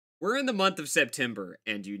We're in the month of September,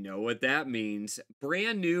 and you know what that means.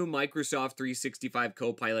 Brand new Microsoft 365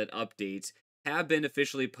 Copilot updates have been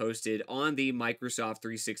officially posted on the Microsoft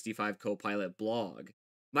 365 Copilot blog.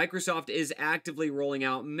 Microsoft is actively rolling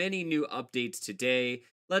out many new updates today.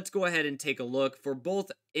 Let's go ahead and take a look for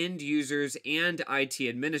both end users and IT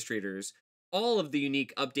administrators, all of the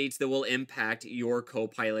unique updates that will impact your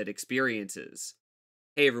Copilot experiences.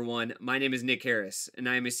 Hey everyone, my name is Nick Harris, and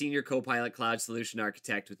I am a Senior Copilot Cloud Solution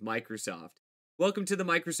Architect with Microsoft. Welcome to the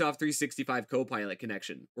Microsoft 365 Copilot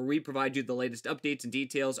Connection, where we provide you the latest updates and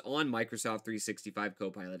details on Microsoft 365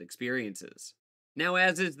 Copilot experiences. Now,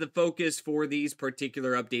 as is the focus for these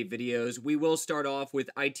particular update videos, we will start off with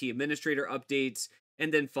IT administrator updates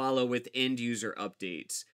and then follow with end user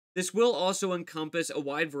updates. This will also encompass a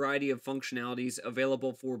wide variety of functionalities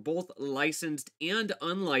available for both licensed and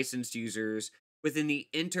unlicensed users within the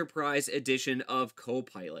Enterprise edition of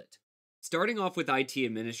Copilot. Starting off with IT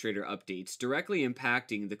administrator updates directly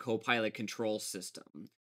impacting the Copilot control system.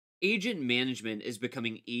 Agent management is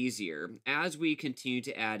becoming easier as we continue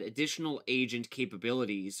to add additional agent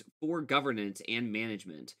capabilities for governance and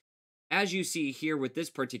management. As you see here with this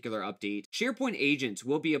particular update, SharePoint agents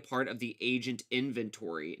will be a part of the agent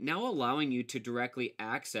inventory, now allowing you to directly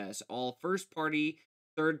access all first-party,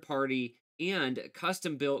 third-party, and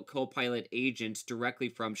custom-built Copilot agents directly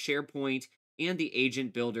from SharePoint and the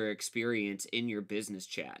Agent Builder experience in your business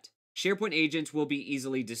chat. SharePoint agents will be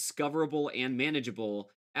easily discoverable and manageable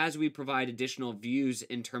as we provide additional views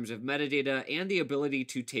in terms of metadata and the ability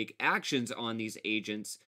to take actions on these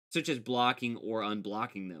agents, such as blocking or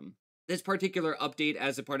unblocking them. This particular update,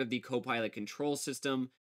 as a part of the Copilot control system,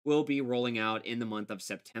 will be rolling out in the month of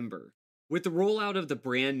September. With the rollout of the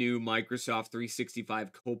brand new Microsoft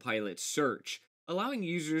 365 Copilot Search, allowing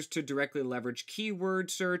users to directly leverage keyword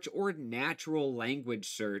search or natural language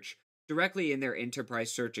search directly in their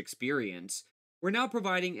enterprise search experience, we're now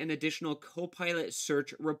providing an additional Copilot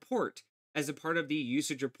Search report as a part of the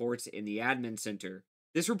usage reports in the Admin Center.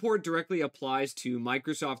 This report directly applies to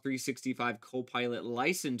Microsoft 365 Copilot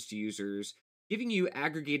licensed users, giving you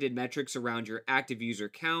aggregated metrics around your active user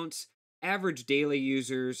counts, average daily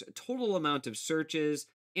users, total amount of searches,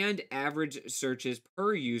 and average searches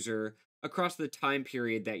per user across the time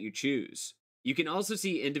period that you choose. You can also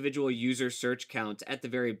see individual user search counts at the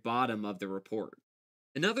very bottom of the report.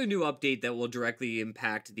 Another new update that will directly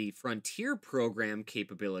impact the Frontier program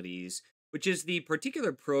capabilities, which is the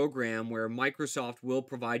particular program where Microsoft will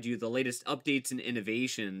provide you the latest updates and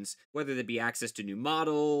innovations, whether that be access to new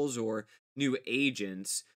models or new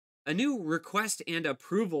agents. A new request and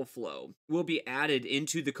approval flow will be added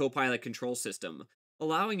into the Copilot control system,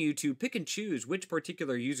 allowing you to pick and choose which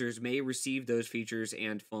particular users may receive those features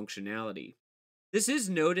and functionality. This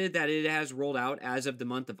is noted that it has rolled out as of the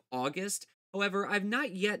month of August. However, I've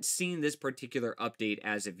not yet seen this particular update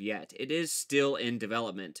as of yet. It is still in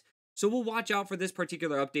development, so we'll watch out for this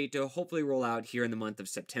particular update to hopefully roll out here in the month of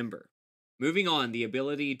September. Moving on, the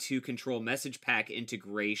ability to control message pack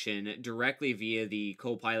integration directly via the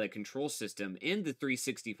Copilot control system in the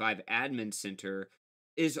 365 Admin Center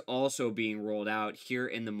is also being rolled out here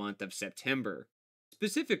in the month of September.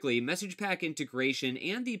 Specifically, message pack integration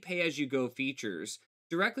and the pay-as-you-go features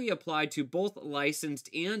directly apply to both licensed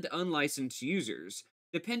and unlicensed users,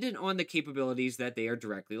 dependent on the capabilities that they are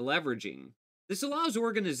directly leveraging. This allows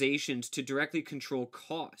organizations to directly control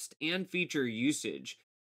cost and feature usage,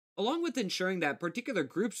 along with ensuring that particular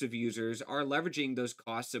groups of users are leveraging those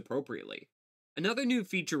costs appropriately. Another new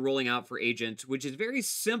feature rolling out for agents, which is very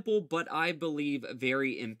simple but I believe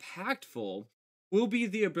very impactful, will be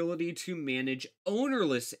the ability to manage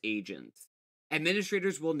ownerless agents.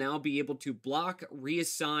 Administrators will now be able to block,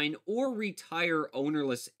 reassign, or retire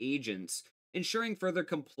ownerless agents, ensuring further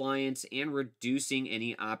compliance and reducing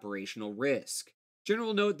any operational risk.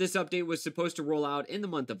 General note, this update was supposed to roll out in the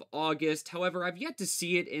month of August, however, I've yet to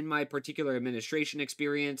see it in my particular administration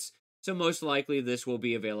experience, so most likely this will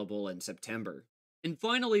be available in September. And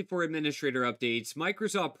finally, for administrator updates,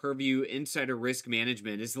 Microsoft Purview Insider Risk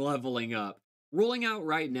Management is leveling up. Rolling out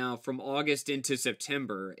right now from August into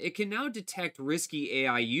September, it can now detect risky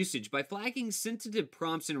AI usage by flagging sensitive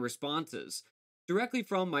prompts and responses directly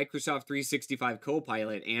from Microsoft 365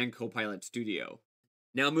 Copilot and Copilot Studio.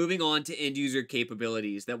 Now moving on to end-user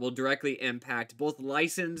capabilities that will directly impact both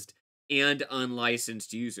licensed and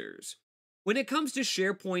unlicensed users. When it comes to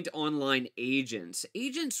SharePoint Online agents,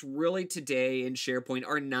 agents really today in SharePoint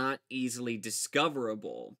are not easily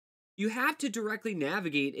discoverable. You have to directly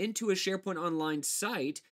navigate into a SharePoint Online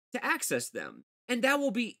site to access them, and that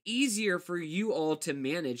will be easier for you all to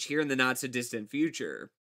manage here in the not-so-distant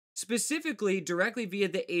future. Specifically, directly via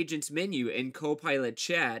the Agents menu in Copilot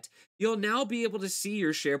Chat, you'll now be able to see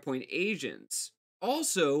your SharePoint agents.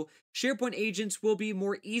 Also, SharePoint agents will be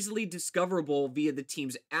more easily discoverable via the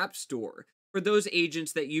team's App Store for those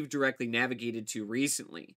agents that you've directly navigated to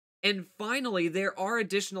recently. And finally, there are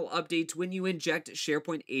additional updates when you inject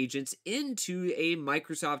SharePoint agents into a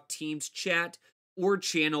Microsoft Teams chat or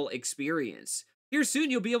channel experience. Here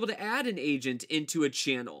soon, you'll be able to add an agent into a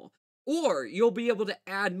channel, or you'll be able to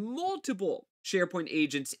add multiple SharePoint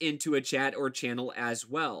agents into a chat or channel as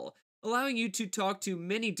well, allowing you to talk to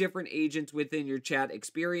many different agents within your chat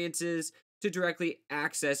experiences to directly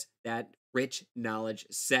access that rich knowledge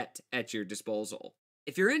set at your disposal.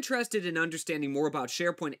 If you're interested in understanding more about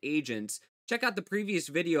SharePoint agents, check out the previous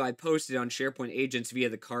video I posted on SharePoint agents via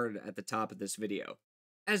the card at the top of this video.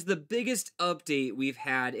 As the biggest update we've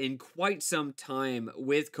had in quite some time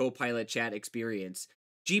with Copilot Chat Experience,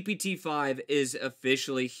 GPT-5 is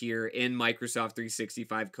officially here in Microsoft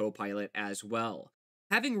 365 Copilot as well.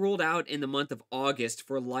 Having rolled out in the month of August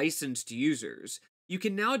for licensed users, you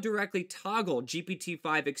can now directly toggle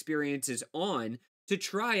GPT-5 experiences on to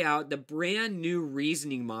try out the brand new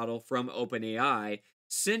reasoning model from OpenAI,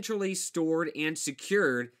 centrally stored and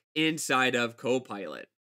secured inside of Copilot.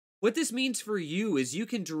 What this means for you is you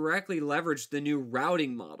can directly leverage the new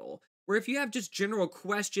routing model, where if you have just general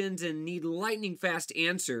questions and need lightning fast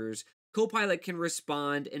answers, Copilot can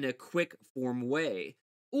respond in a quick form way.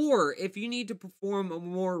 Or if you need to perform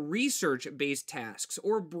more research-based tasks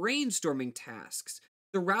or brainstorming tasks,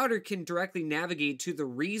 the router can directly navigate to the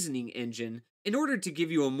reasoning engine in order to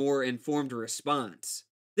give you a more informed response.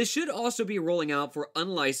 This should also be rolling out for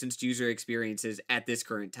unlicensed user experiences at this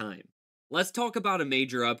current time. Let's talk about a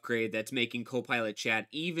major upgrade that's making Copilot Chat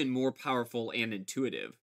even more powerful and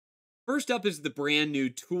intuitive. First up is the brand new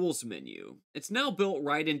Tools menu. It's now built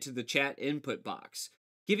right into the chat input box,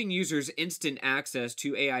 giving users instant access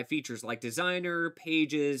to AI features like Designer,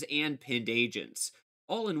 Pages, and Pinned Agents,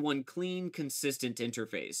 all in one clean, consistent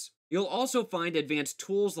interface. You'll also find advanced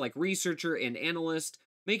tools like Researcher and Analyst,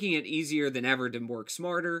 making it easier than ever to work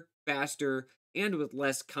smarter, faster, and with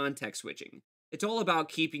less context switching. It's all about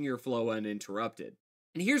keeping your flow uninterrupted.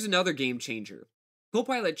 And here's another game changer.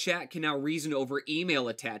 Copilot Chat can now reason over email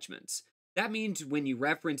attachments. That means when you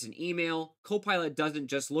reference an email, Copilot doesn't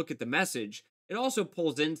just look at the message, it also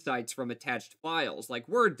pulls insights from attached files like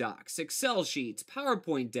Word docs, Excel sheets,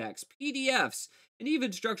 PowerPoint decks, PDFs, and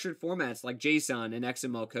even structured formats like JSON and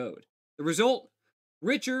XML code. The result?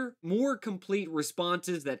 Richer, more complete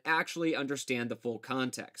responses that actually understand the full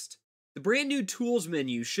context. The brand new Tools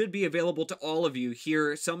menu should be available to all of you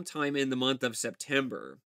here sometime in the month of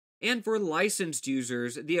September. And for licensed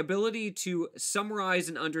users, the ability to summarize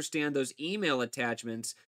and understand those email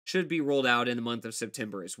attachments should be rolled out in the month of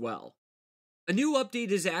September as well. A new update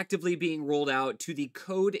is actively being rolled out to the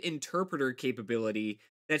code interpreter capability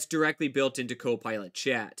that's directly built into Copilot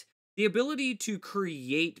Chat. The ability to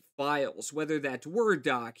create files, whether that's Word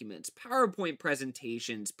documents, PowerPoint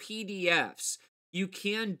presentations, PDFs, you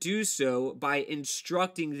can do so by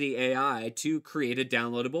instructing the AI to create a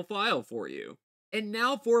downloadable file for you. And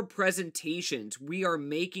now for presentations, we are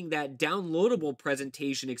making that downloadable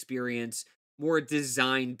presentation experience more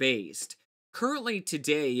design-based. Currently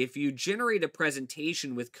today, if you generate a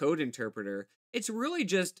presentation with Code Interpreter, it's really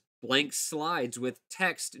just blank slides with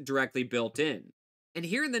text directly built in. And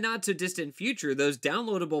here in the not-so-distant future, those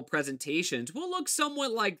downloadable presentations will look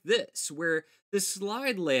somewhat like this, where the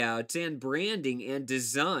slide layouts and branding and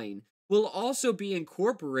design will also be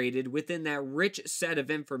incorporated within that rich set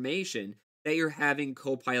of information that you're having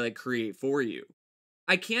Copilot create for you.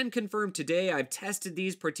 I can confirm today I've tested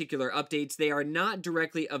these particular updates. They are not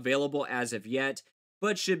directly available as of yet,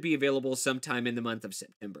 but should be available sometime in the month of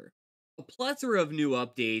September. A plethora of new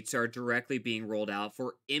updates are directly being rolled out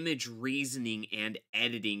for image reasoning and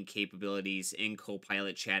editing capabilities in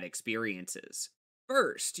Copilot Chat experiences.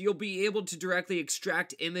 First, you'll be able to directly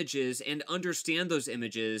extract images and understand those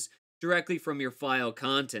images directly from your file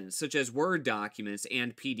contents, such as Word documents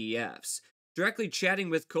and PDFs. Directly chatting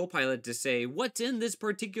with Copilot to say, what's in this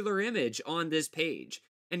particular image on this page?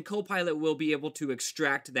 And Copilot will be able to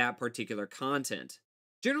extract that particular content.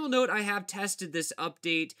 General note, I have tested this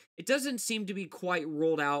update. It doesn't seem to be quite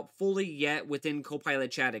rolled out fully yet within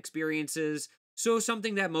Copilot Chat experiences, so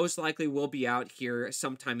something that most likely will be out here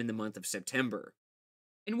sometime in the month of September.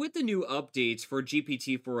 And with the new updates for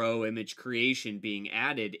GPT-4o image creation being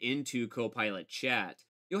added into Copilot Chat,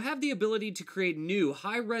 you'll have the ability to create new,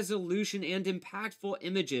 high-resolution and impactful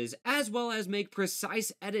images, as well as make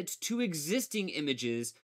precise edits to existing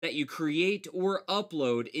images that you create or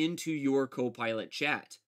upload into your Copilot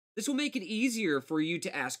Chat. This will make it easier for you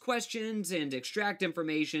to ask questions and extract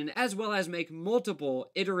information, as well as make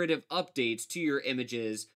multiple iterative updates to your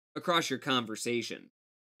images across your conversation.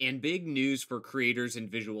 And big news for creators and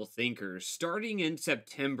visual thinkers: starting in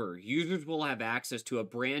September, users will have access to a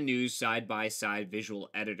brand new side by side visual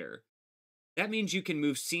editor. That means you can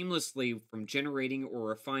move seamlessly from generating or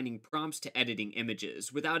refining prompts to editing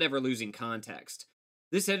images without ever losing context.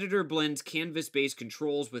 This editor blends canvas based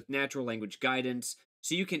controls with natural language guidance,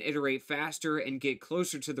 so you can iterate faster and get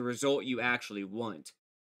closer to the result you actually want.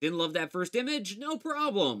 Didn't love that first image? No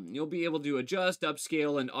problem. You'll be able to adjust,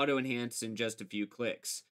 upscale, and auto enhance in just a few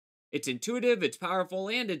clicks. It's intuitive, it's powerful,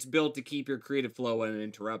 and it's built to keep your creative flow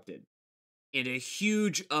uninterrupted. And a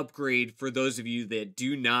huge upgrade for those of you that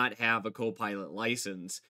do not have a Copilot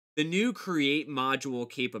license. The new Create module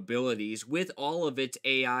capabilities, with all of its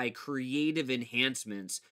AI creative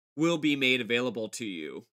enhancements, will be made available to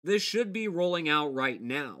you. This should be rolling out right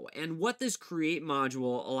now, and what this Create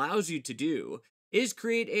module allows you to do is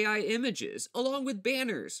create AI images along with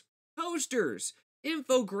banners, posters,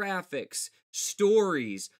 infographics,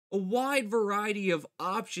 stories, a wide variety of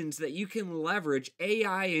options that you can leverage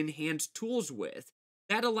AI enhanced tools with.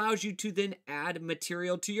 That allows you to then add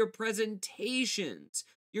material to your presentations,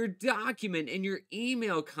 your document, and your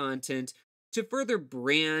email content to further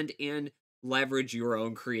brand and leverage your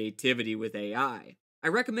own creativity with AI. I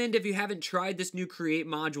recommend, if you haven't tried this new Create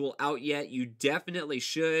module out yet, you definitely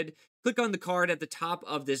should. Click on the card at the top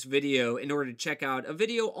of this video in order to check out a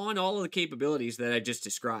video on all of the capabilities that I just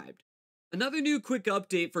described. Another new quick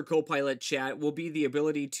update for Copilot Chat will be the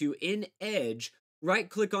ability to, in Edge,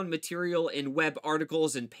 right-click on material in web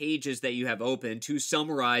articles and pages that you have open to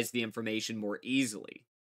summarize the information more easily.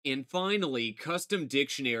 And finally, custom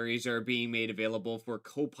dictionaries are being made available for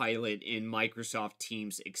Copilot in Microsoft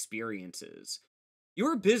Teams experiences.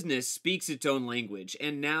 Your business speaks its own language,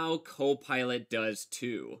 and now Copilot does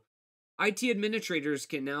too. IT administrators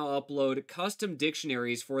can now upload custom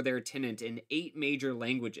dictionaries for their tenant in 8 major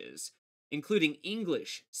languages, including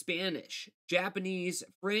English, Spanish, Japanese,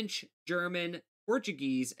 French, German,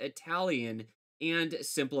 Portuguese, Italian, and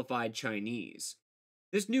simplified Chinese.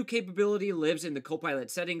 This new capability lives in the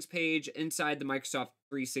Copilot settings page inside the Microsoft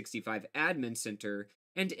 365 Admin Center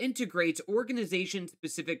and integrates organization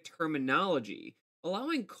specific terminology,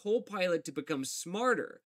 allowing Copilot to become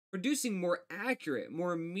smarter, producing more accurate,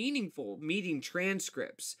 more meaningful meeting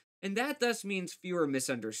transcripts, and that thus means fewer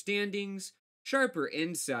misunderstandings, sharper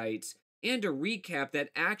insights, and a recap that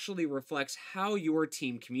actually reflects how your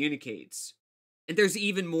team communicates. And there's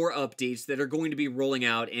even more updates that are going to be rolling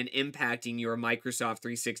out and impacting your Microsoft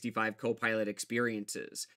 365 Copilot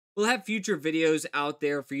experiences. We'll have future videos out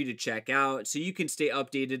there for you to check out so you can stay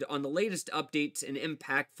updated on the latest updates and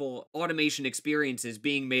impactful automation experiences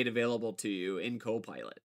being made available to you in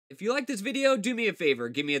Copilot. If you like this video, do me a favor,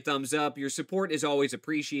 give me a thumbs up. Your support is always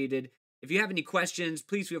appreciated. If you have any questions,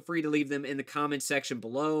 please feel free to leave them in the comments section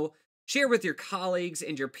below. Share with your colleagues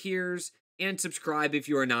and your peers, and subscribe if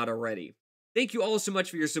you are not already. Thank you all so much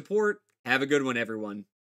for your support. Have a good one, everyone.